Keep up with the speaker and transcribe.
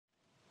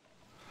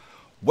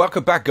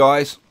Welcome back,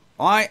 guys.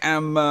 I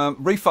am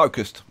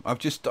refocused. I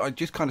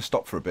just kind of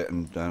stopped for a bit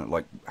and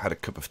like had a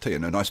cup of tea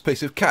and a nice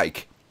piece of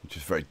cake, which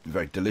is very,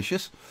 very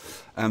delicious.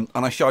 And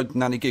I showed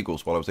Nanny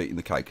giggles while I was eating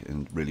the cake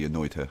and really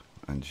annoyed her.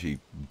 And she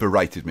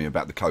berated me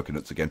about the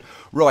coconuts again.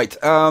 Right,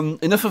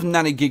 enough of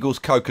Nanny giggles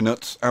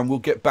coconuts, and we'll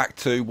get back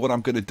to what I'm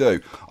going to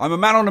do. I'm a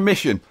man on a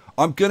mission.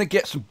 I'm going to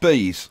get some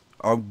bees.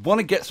 I want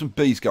to get some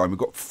bees going. We've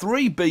got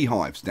 3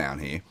 beehives down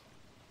here.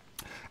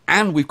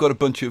 And we've got a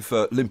bunch of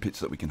limpets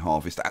that we can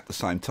harvest at the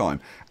same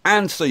time.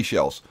 And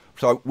seashells.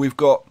 So we've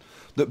got...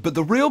 But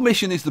the real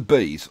mission is the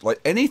bees. Like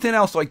anything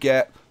else I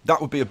get,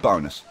 that would be a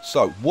bonus.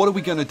 So what are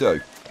we going to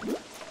do?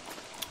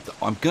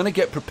 I'm going to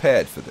get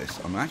prepared for this.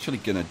 I'm actually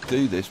going to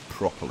do this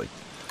properly.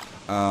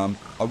 I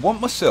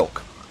want my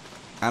silk.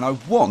 And I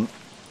want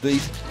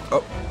these...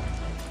 Oh,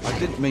 I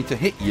didn't mean to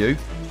hit you.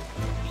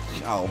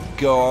 Oh,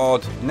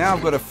 God. Now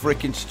I've got a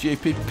freaking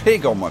stupid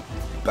pig on my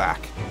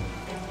back.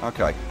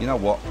 Okay, you know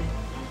what?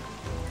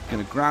 I'm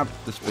going to grab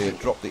the spear,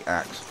 drop the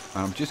axe,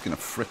 and I'm just going to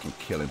freaking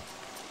kill him.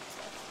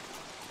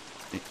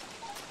 It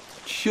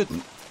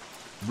shouldn't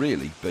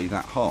really be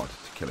that hard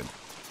to kill him.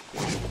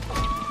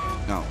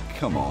 Oh,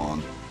 come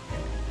on.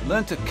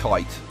 Learn to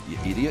kite, you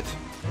idiot.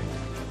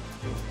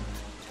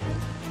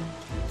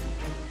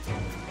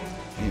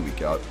 Here we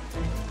go.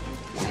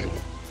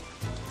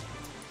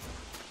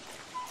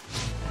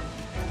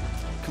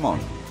 Come on,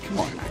 come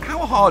on. How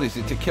hard is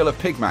it to kill a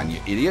pigman, you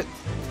idiot?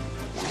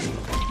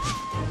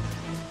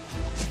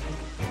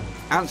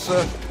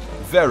 Answer,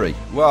 very.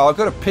 Well, I've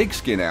got a pig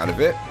skin out of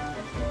it.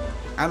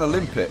 And a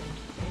limpet.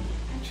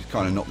 Which is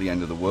kind of not the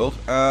end of the world.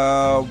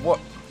 What?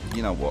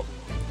 You know what?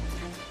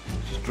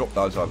 Just drop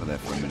those over there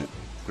for a minute.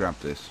 Grab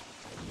this.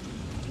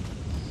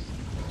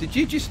 Did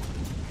you just...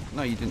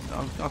 No, you didn't.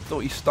 I thought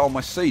you stole my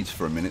seeds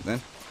for a minute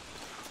then.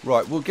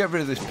 Right, we'll get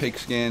rid of this pig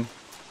skin.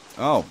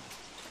 Oh,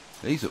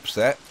 he's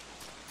upset.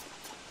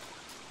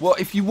 Well,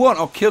 if you want,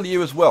 I'll kill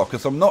you as well.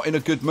 Because I'm not in a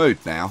good mood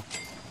now.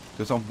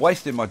 Because I'm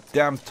wasting my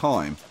damn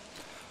time.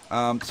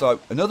 So,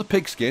 another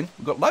pig skin.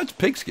 We've got loads of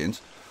pig skins.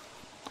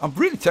 I'm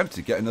really tempted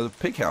to get another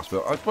pig house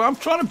built. I'm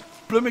trying to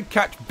blooming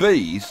catch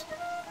bees.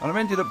 And I've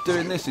ended up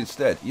doing this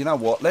instead. You know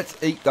what?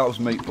 Let's eat those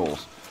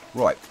meatballs.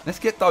 Right. Let's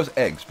get those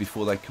eggs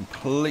before they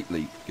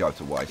completely go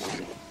to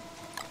waste.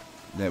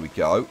 There we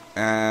go.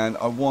 And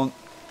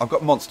I've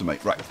got monster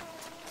meat. Right.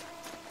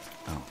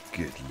 Oh,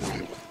 good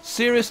lord.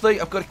 Seriously?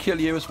 I've got to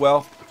kill you as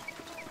well?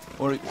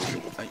 Or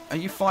are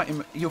you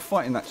fighting? You're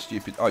fighting that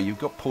stupid... Oh, you've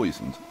got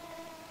poisoned.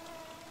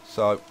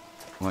 So,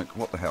 like,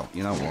 what the hell?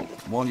 You know what?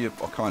 While you're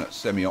kind of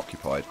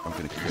semi-occupied, I'm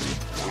going to kill you.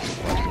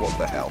 Like, what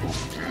the hell?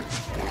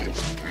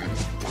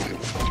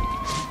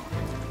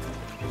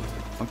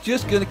 I'm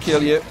just going to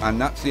kill you,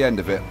 and that's the end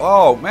of it.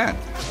 Oh, man.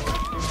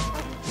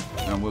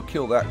 And we'll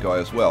kill that guy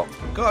as well.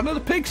 Got another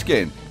pig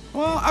skin.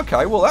 Well,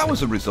 okay, well, that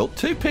was a result.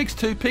 2 pigs,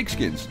 2 pig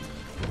skins.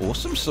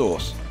 Awesome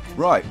sauce.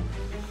 Right.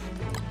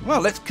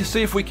 Well, let's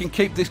see if we can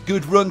keep this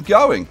good run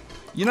going.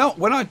 You know,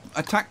 when I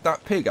attacked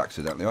that pig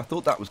accidentally, I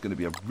thought that was going to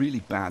be a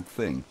really bad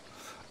thing.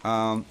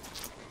 I'm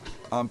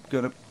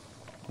going to...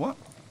 What?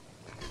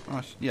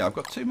 Oh, yeah, I've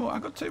got 2 more.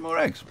 I've got 2 more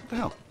eggs. What the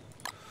hell?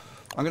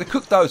 I'm going to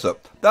cook those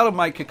up. That'll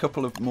make a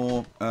couple of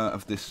more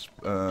of this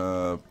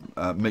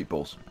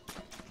meatballs.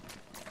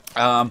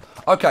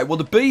 Okay, well,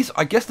 the bees...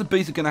 I guess the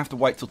bees are going to have to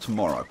wait till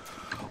tomorrow.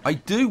 I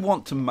do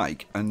want to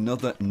make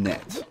another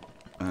net.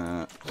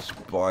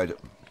 Spider...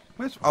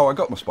 Oh, I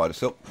got my spider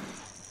silk.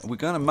 We're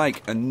going to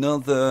make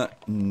another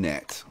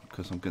net,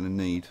 because I'm going to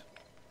need...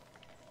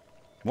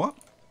 What?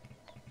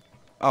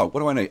 Oh,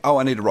 what do I need? Oh,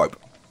 I need a rope.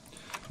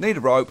 Need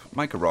a rope.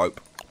 Make a rope.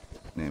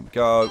 There we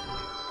go.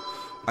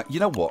 You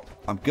know what?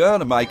 I'm going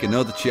to make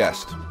another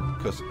chest,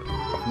 because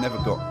I've never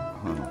got...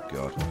 Oh,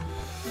 God.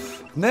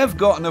 Never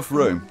got enough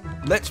room.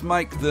 Let's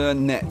make the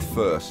net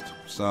first.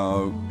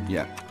 So,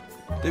 yeah.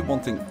 Do one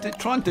thing.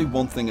 Try and do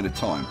one thing at a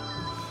time.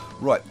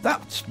 Right,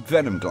 that's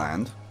venom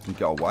gland. Can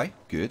go away.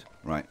 Good.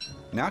 Right.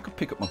 Now I can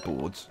pick up my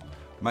boards.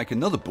 Make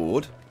another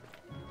board.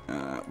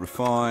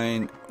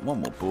 Refine.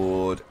 One more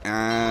board.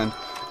 And...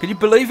 Can you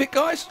believe it,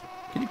 guys?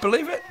 Can you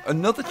believe it?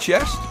 Another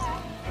chest?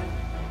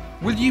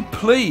 Will you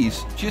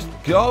please just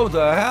go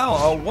the hell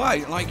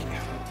away? Like...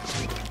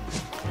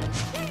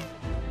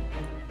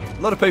 A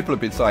lot of people have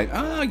been saying,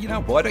 oh, you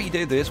know, why don't you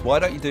do this? Why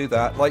don't you do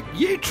that? Like,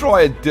 you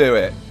try and do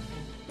it.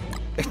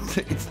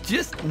 It's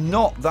just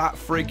not that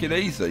freaking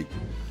easy.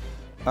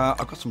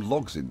 I've got some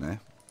logs in there.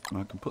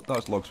 I can put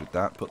those logs with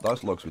that, put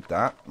those logs with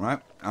that, right?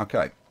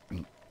 Okay.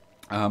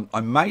 I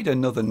made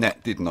another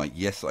net, didn't I?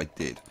 Yes, I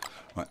did.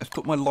 Right, let's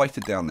put my lighter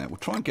down there. We'll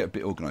try and get a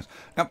bit organised.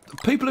 Now,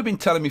 people have been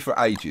telling me for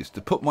ages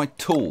to put my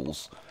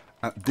tools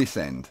at this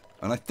end.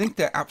 And I think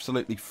they're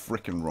absolutely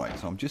freaking right.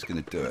 So I'm just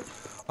going to do it.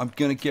 I'm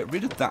going to get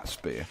rid of that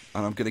spear.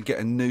 And I'm going to get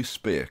a new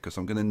spear, because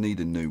I'm going to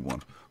need a new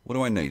one. What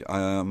do I need?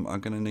 I'm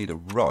going to need a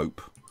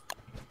rope.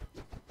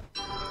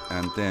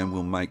 And then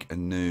we'll make a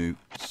new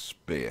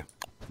spear.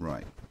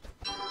 Right.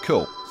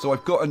 Cool. So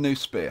I've got a new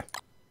spear.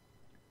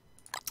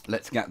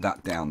 Let's get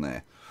that down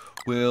there.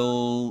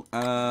 We'll... what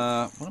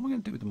am I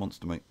going to do with the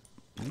monster meat?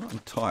 I'm not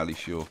entirely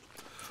sure.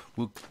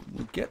 we'll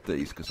get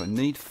these because I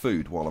need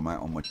food while I'm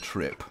out on my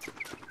trip.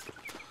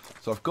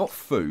 So I've got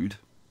food.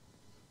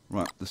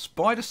 Right, the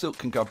spider silk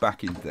can go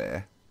back in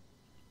there.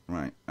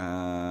 Right,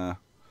 the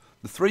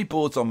 3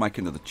 boards I'll make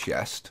into the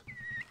chest.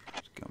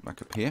 Let's go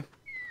back up here,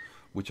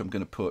 which I'm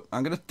going to put.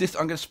 I'm going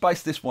to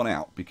space this one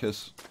out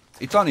because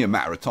it's only a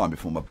matter of time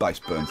before my base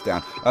burns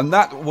down. And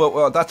that,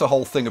 well, that's a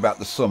whole thing about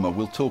the summer.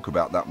 We'll talk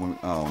about that one.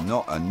 Oh,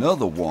 not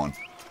another one.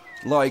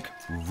 Like,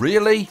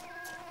 really?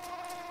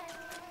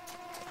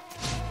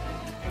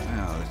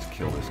 Oh, let's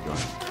kill this guy.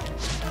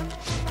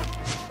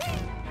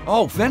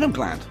 Oh, venom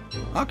gland.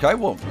 Okay,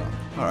 well,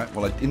 all right.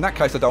 Well, in that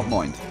case, I don't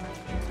mind.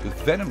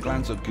 Because venom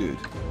glands are good.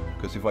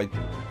 Because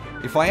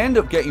if I end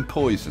up getting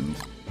poisoned,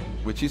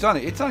 which is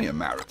it's only a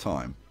matter of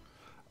time,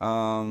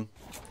 and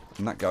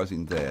that goes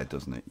in there,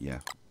 doesn't it? Yeah.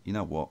 You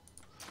know what?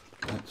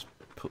 Let's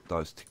put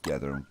those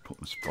together and put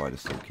my spider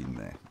silk in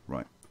there.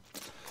 Right.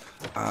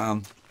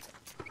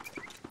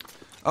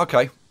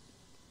 Okay.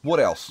 What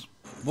else?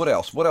 What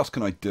else? What else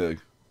can I do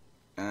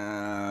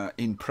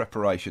in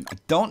preparation? I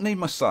don't need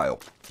my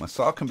sail. My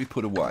sail can be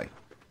put away.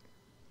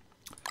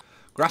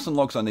 Grass and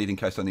logs I need in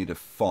case I need a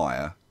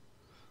fire.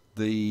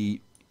 You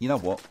know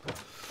what?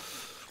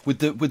 With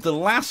the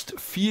last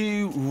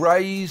few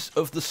rays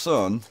of the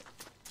sun,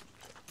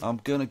 I'm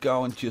going to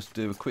go and just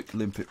do a quick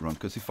limpet run.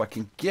 Because if I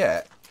can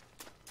get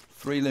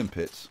 3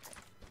 limpets...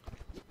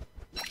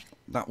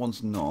 That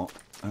one's not.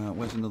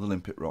 Where's another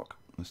limpet rock?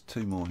 There's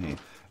 2 more here.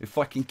 If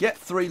I can get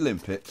 3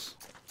 limpets...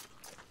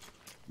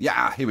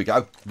 Yeah, here we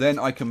go. Then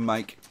I can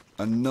make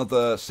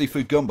another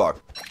seafood gumbo.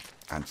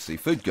 And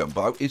seafood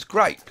gumbo is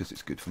great because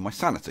it's good for my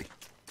sanity.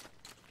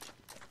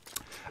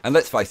 And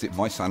let's face it,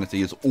 my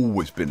sanity has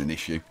always been an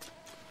issue.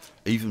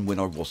 Even when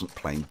I wasn't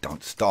playing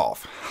Don't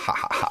Starve. Ha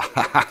ha ha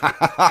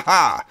ha ha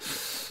ha.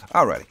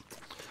 Alrighty.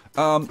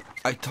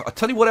 I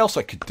tell you what else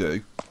I could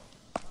do.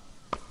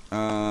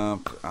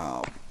 Not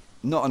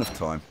enough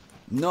time.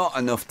 Not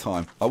enough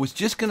time. I was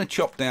just going to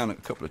chop down a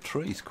couple of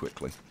trees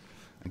quickly.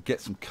 And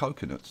get some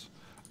coconuts.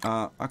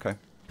 Okay.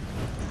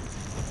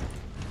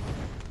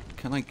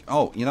 Can I...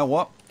 Oh, you know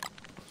what?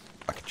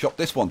 I can chop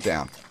this one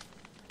down.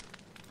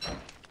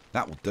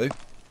 That will do.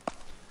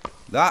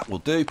 That will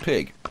do,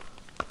 pig.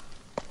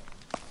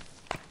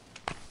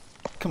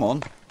 Come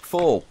on,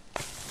 fall.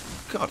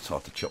 God, it's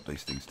hard to chop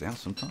these things down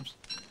sometimes.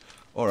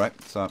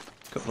 Alright, so a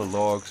couple of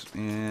logs.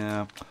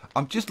 Yeah.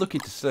 I'm just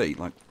looking to see,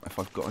 like, if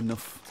I've got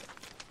enough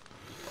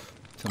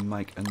to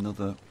make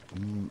another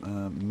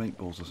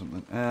meatballs or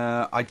something.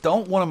 I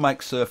don't want to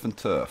make surf and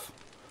turf.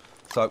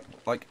 So,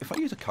 like, if I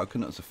use a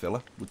coconut as a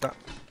filler, would that...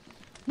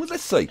 Well,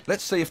 let's see.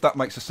 Let's see if that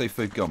makes a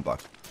seafood gumbo.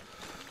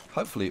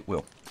 Hopefully it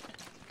will.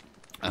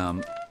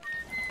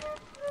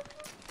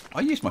 I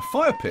used my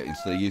fire pit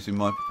instead of using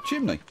my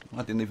chimney.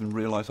 I didn't even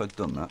realise I'd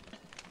done that.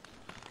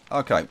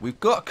 Okay, we've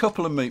got a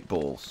couple of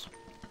meatballs.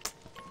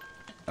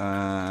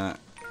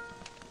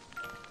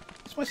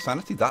 Is my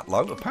sanity that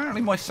low?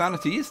 Apparently my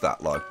sanity is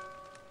that low.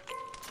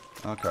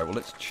 Okay, well,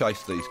 let's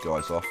chase these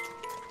guys off.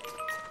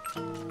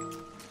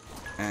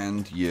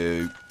 And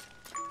you.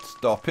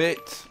 Stop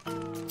it.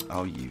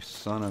 Oh, you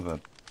son of a...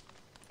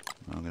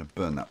 I'm going to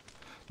burn that.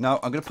 No,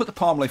 I'm going to put the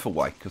palm leaf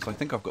away, because I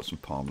think I've got some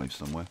palm leaves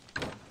somewhere.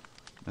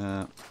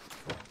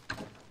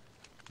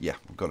 Yeah,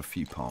 I've got a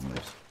few palm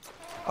leaves.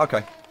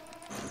 Okay.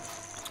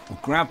 We'll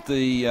grab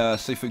the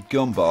seafood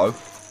gumbo.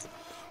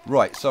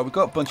 Right, so we've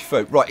got a bunch of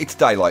food. Right, it's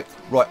daylight.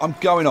 Right, I'm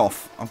going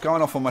off. I'm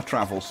going off on my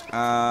travels.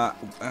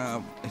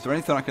 Is there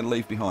anything I can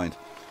leave behind?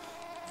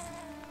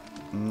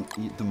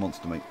 The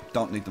monster meat.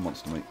 Don't need the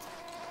monster meat.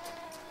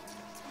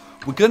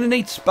 We're going to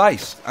need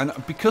space. And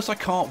because I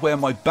can't wear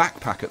my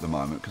backpack at the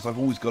moment, because I've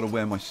always got to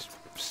wear my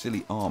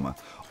silly armour.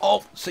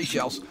 Oh,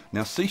 seashells.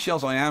 Now,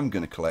 seashells I am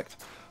going to collect.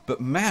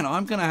 But, man,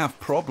 I'm going to have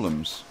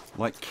problems,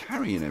 like,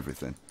 carrying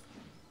everything.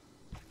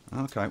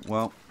 Okay,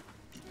 well...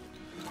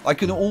 I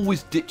can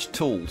always ditch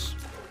tools.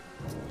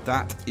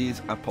 That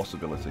is a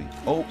possibility.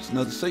 Oh, it's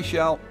another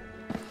seashell.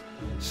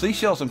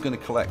 Seashells I'm going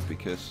to collect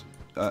because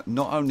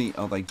not only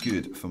are they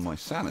good for my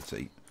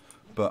sanity,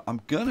 but I'm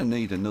going to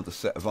need another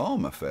set of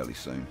armour fairly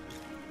soon.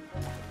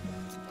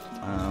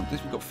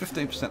 We've got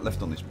 15%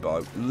 left on this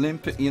boat.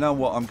 Limpet, you know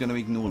what? I'm going to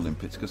ignore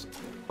limpets because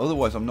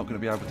otherwise I'm not going to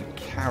be able to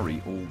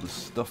carry all the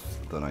stuff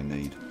that I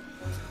need.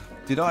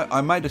 Did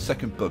I made a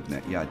second bug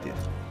net. Yeah, I did.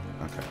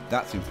 Okay,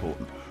 that's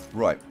important.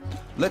 Right,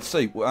 let's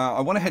see.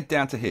 I want to head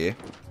down to here,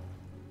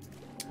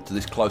 to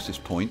this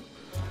closest point.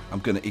 I'm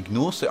going to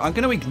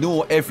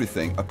ignore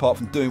everything apart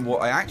from doing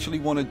what I actually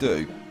want to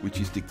do, which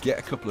is to get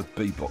a couple of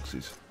bee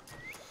boxes.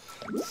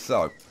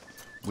 So,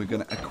 we're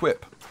going to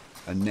equip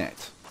a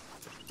net,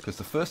 because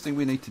the first thing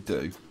we need to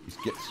do is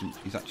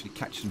actually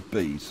catch some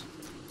bees.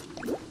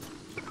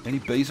 Any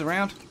bees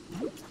around?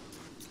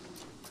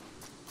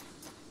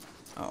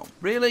 Oh,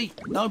 really?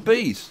 No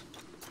bees?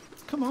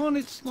 Come on,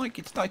 it's like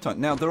it's daytime.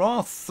 Now, there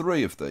are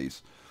 3 of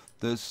these.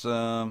 There's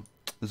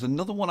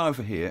another one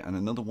over here and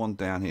another one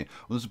down here.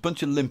 Well, there's a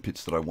bunch of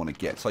limpets that I want to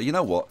get. So, you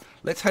know what?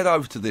 Let's head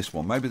over to this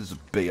one. Maybe there's a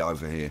bee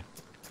over here.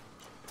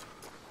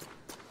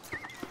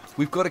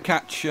 We've got to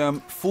catch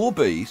 4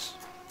 bees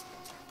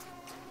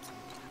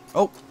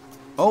Oh,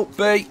 oh,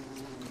 bee.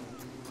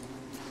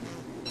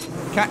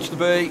 Catch the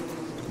bee.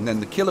 And then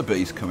the killer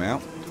bees come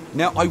out.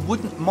 Now, I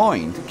wouldn't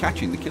mind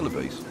catching the killer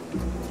bees.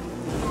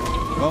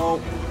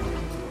 Oh,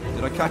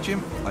 did I catch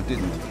him? I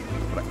didn't.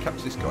 But I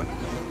catch this guy.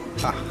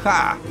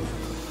 Ha-ha!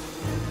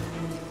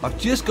 I've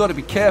just got to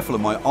be careful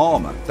of my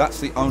armour. That's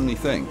the only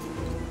thing.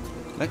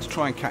 Let's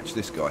try and catch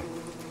this guy.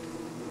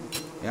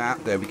 Yeah,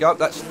 there we go.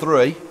 That's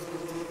 3.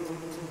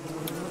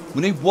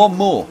 We need 1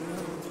 more.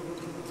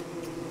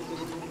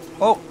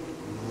 Oh,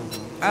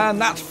 and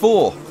that's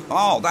 4.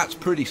 Oh, that's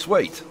pretty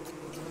sweet.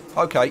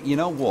 Okay, you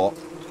know what?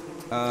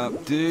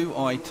 Do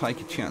I take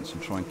a chance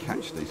and try and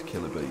catch these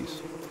killer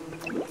bees?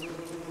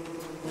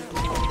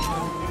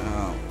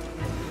 Oh.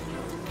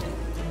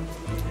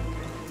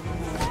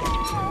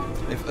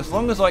 As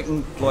long as I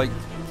can, like,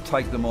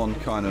 take them on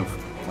kind of,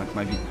 like,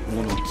 maybe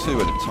 1 or 2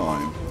 at a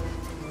time.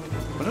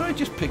 Why don't I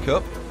just pick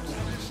up?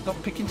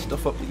 Stop picking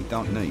stuff up that you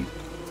don't need.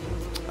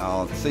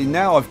 Oh, see,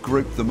 now I've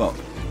grouped them up.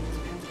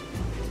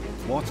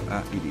 What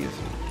an idiot.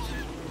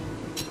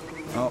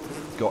 Oh,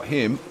 got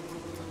him.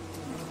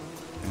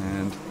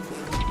 And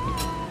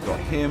got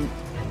him.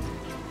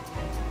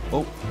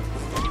 Oh.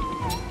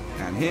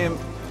 And him.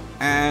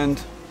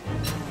 And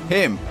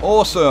him.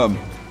 Awesome.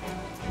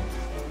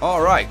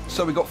 Alright,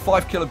 so we've got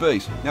 5 killer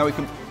bees. Now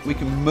we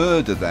can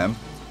murder them.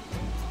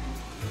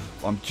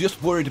 I'm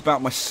just worried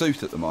about my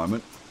suit at the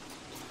moment.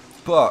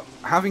 But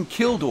having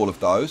killed all of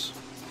those,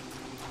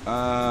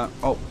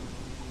 oh,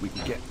 we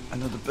can get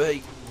another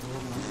bee.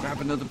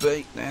 Grab another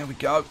bee. There we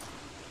go.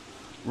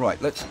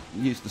 Right, let's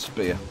use the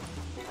spear.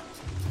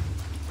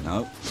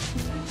 No.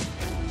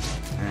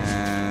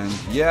 And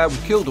yeah, we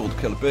killed all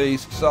the killer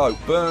bees. So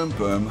boom,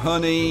 boom,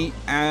 honey,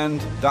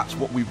 and that's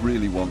what we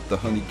really want, the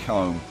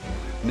honeycomb.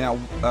 Now,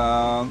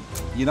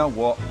 you know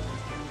what?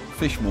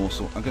 Fish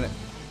morsel. I'm gonna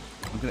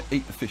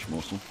eat the fish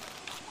morsel.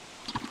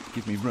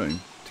 Give me room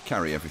to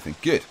carry everything.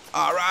 Good.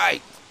 All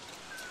right.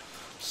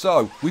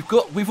 So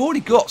we've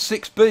already got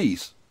 6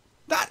 bees.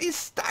 That is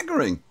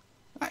staggering.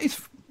 That is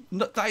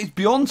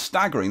beyond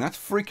staggering. That's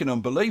freaking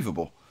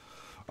unbelievable.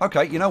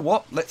 Okay, you know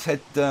what? Let's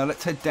head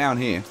down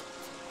here.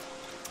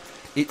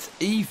 It's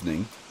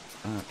evening.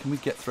 Can we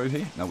get through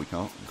here? No, we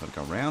can't. We've got to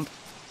go around.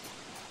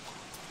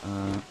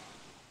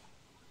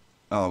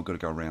 Oh, I've got to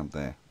go around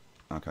there.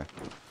 Okay.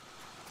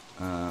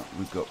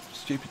 We've got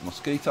stupid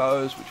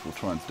mosquitoes, which we'll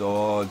try and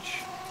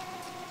dodge.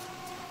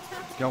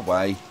 Go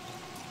away.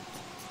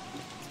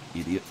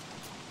 Idiot.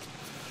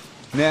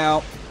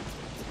 Now,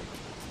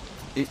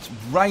 it's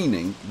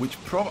raining, which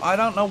I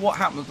don't know what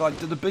happens. Like,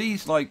 do the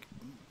bees, like,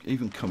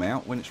 even come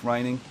out when it's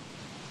raining?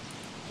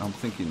 I'm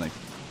thinking they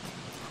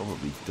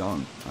probably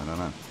don't. I don't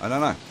know. I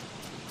don't know.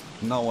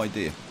 No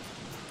idea.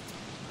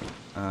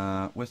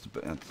 Where's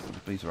the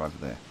bees are over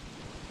there.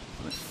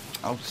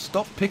 Oh,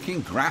 stop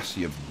picking grass,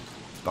 you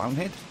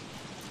bonehead.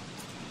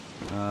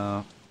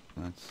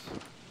 That's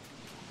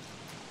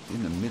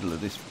in the middle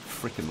of this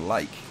frickin'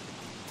 lake.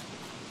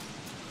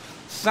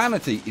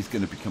 Sanity is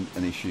going to become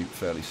an issue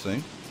fairly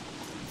soon.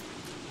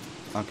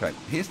 Okay,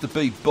 here's the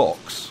bee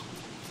box.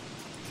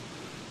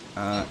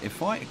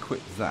 If I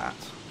equip that,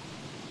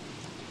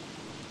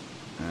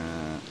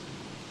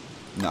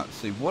 no.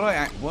 See, what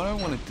I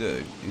want to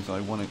do is I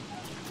want to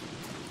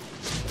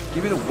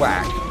give it a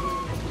whack,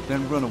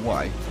 then run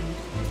away,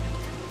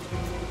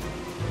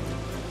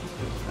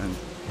 and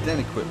then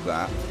equip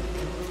that,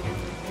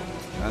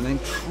 and then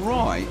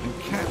try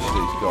and catch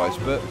these guys,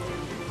 but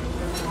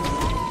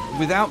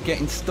without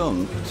getting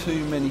stung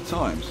too many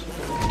times.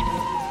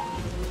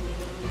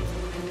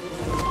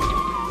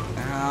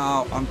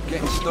 Ow, I'm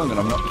getting stung and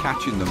I'm not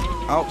catching them.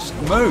 Oh,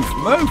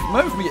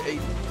 move me.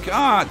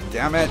 God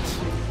damn it.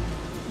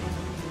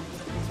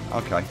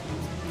 Okay.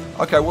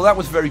 Okay, well that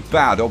was very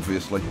bad,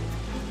 obviously.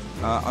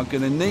 I'm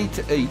going to need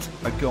to eat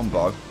a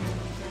gumbo,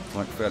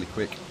 like fairly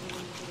quick.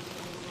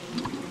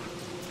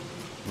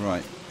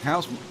 Right.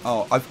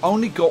 Oh, I've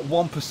only got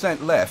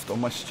 1% left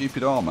on my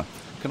stupid armour.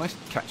 Can I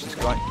catch this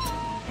guy?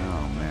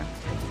 Oh, man.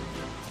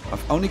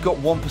 I've only got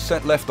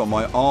 1% left on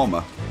my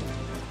armour.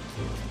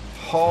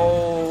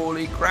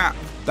 Holy crap.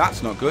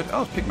 That's not good.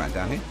 Oh, it's Pigman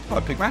down here.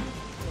 Hello, Pigman.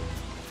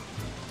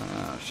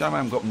 Shame I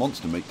haven't got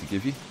monster meat to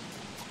give you.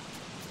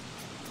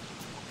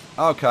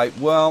 Okay,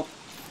 well,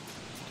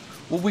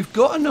 we've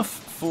got enough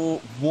for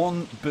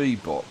 1 bee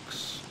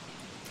box.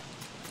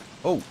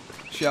 Oh,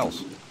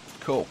 shells.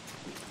 Cool.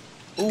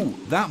 Oh,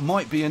 that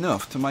might be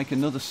enough to make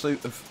another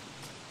suit of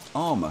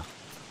armour.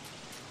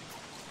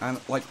 And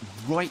like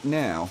right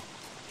now,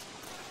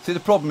 see the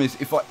problem is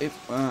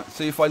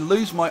if I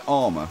lose my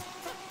armour,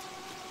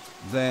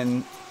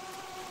 then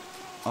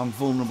I'm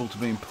vulnerable to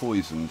being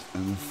poisoned,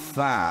 and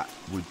that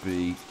would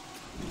be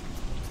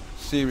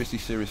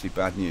seriously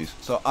bad news.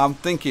 So I'm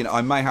thinking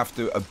I may have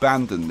to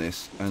abandon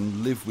this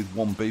and live with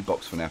 1 bee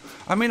box for now.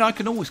 I mean, I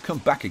can always come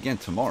back again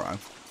tomorrow.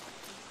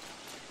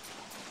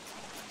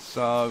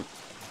 So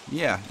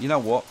yeah, you know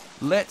what?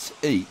 Let's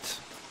eat.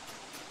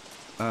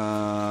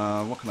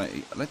 What can I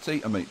eat? Let's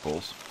eat a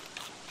meatballs.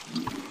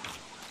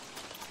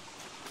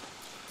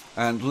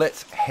 And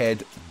let's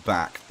head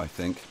back, I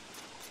think.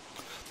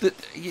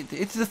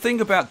 It's the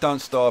thing about Don't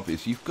Starve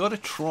is you've got to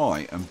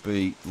try and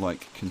be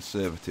like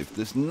conservative.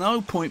 There's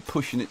no point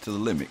pushing it to the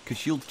limit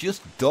because you'll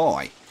just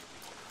die.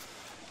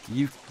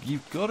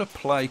 You've got to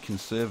play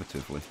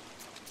conservatively,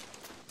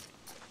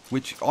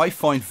 which I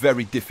find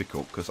very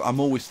difficult because I'm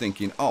always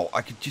thinking, oh,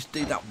 I could just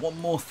do that one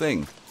more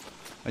thing,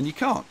 and you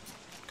can't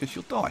because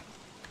you'll die.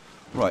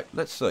 Right,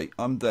 let's see.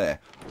 I'm there.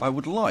 I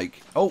would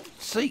like. Oh,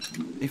 see,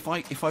 if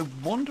I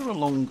wander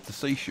along the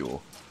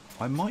seashore,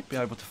 I might be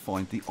able to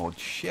find the odd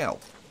shell.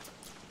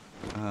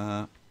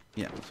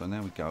 Yeah, so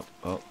now we go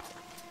up.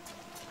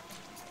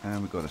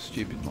 And we've got a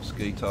stupid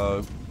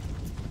mosquito.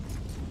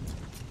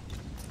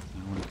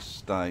 I want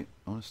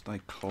to stay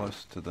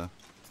close to the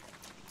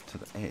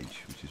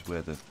edge, which is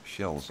where the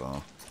shells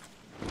are.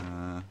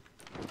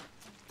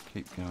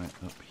 Keep going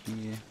up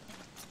here.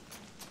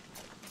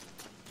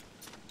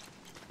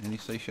 Any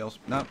seashells?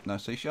 No, no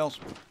seashells.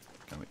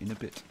 Go in a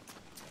bit.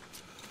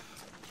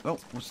 Oh,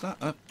 what's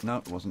that? No,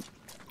 it wasn't.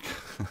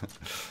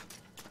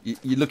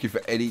 You're looking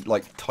for any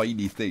like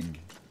tiny thing,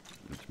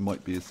 which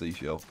might be a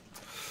seashell.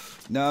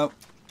 No,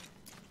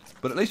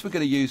 but at least we're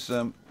going to use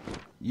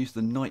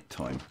the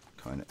nighttime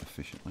kind of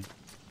efficiently,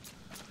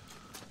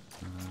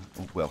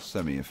 or well,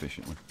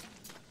 semi-efficiently.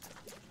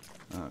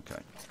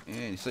 Okay,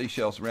 any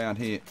seashells around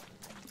here?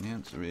 The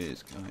answer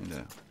is kind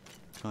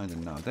of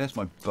no. There's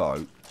my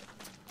boat.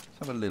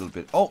 Let's have a little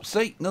bit. Oh,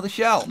 see, another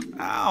shell.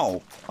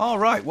 Ow! All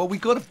right. Well, we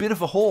got a bit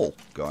of a haul,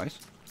 guys.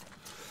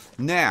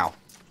 Now.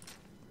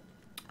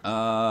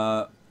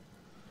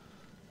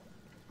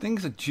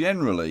 Things are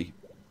generally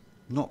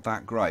not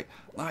that great.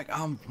 Like,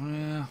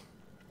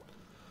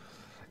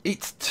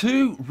 it's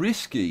too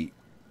risky.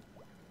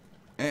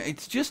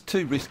 It's just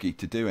too risky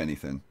to do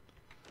anything.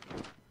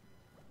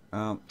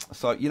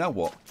 So, you know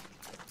what?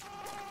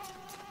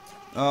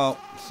 Oh,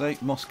 see,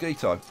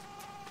 mosquito.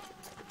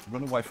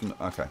 Run away from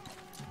the... Okay.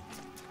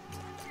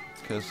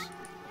 Because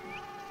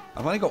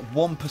I've only got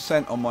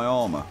 1% on my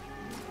armour.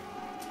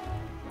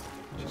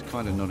 Which is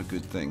kind of not a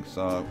good thing.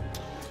 So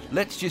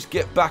let's just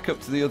get back up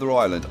to the other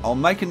island. I'll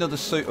make another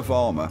suit of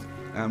armour,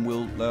 and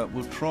we'll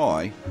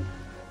try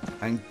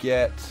and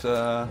get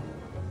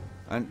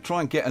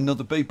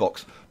another bee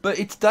box. But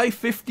it's day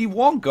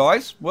 51,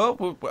 guys. Well,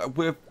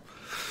 we're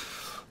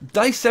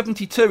day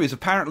 72 is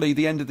apparently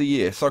the end of the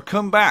year. So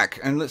come back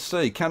and let's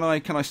see. Can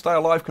I stay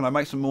alive? Can I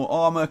make some more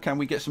armour? Can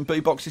we get some bee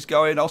boxes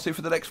going? I'll see you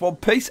for the next one.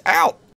 Peace out.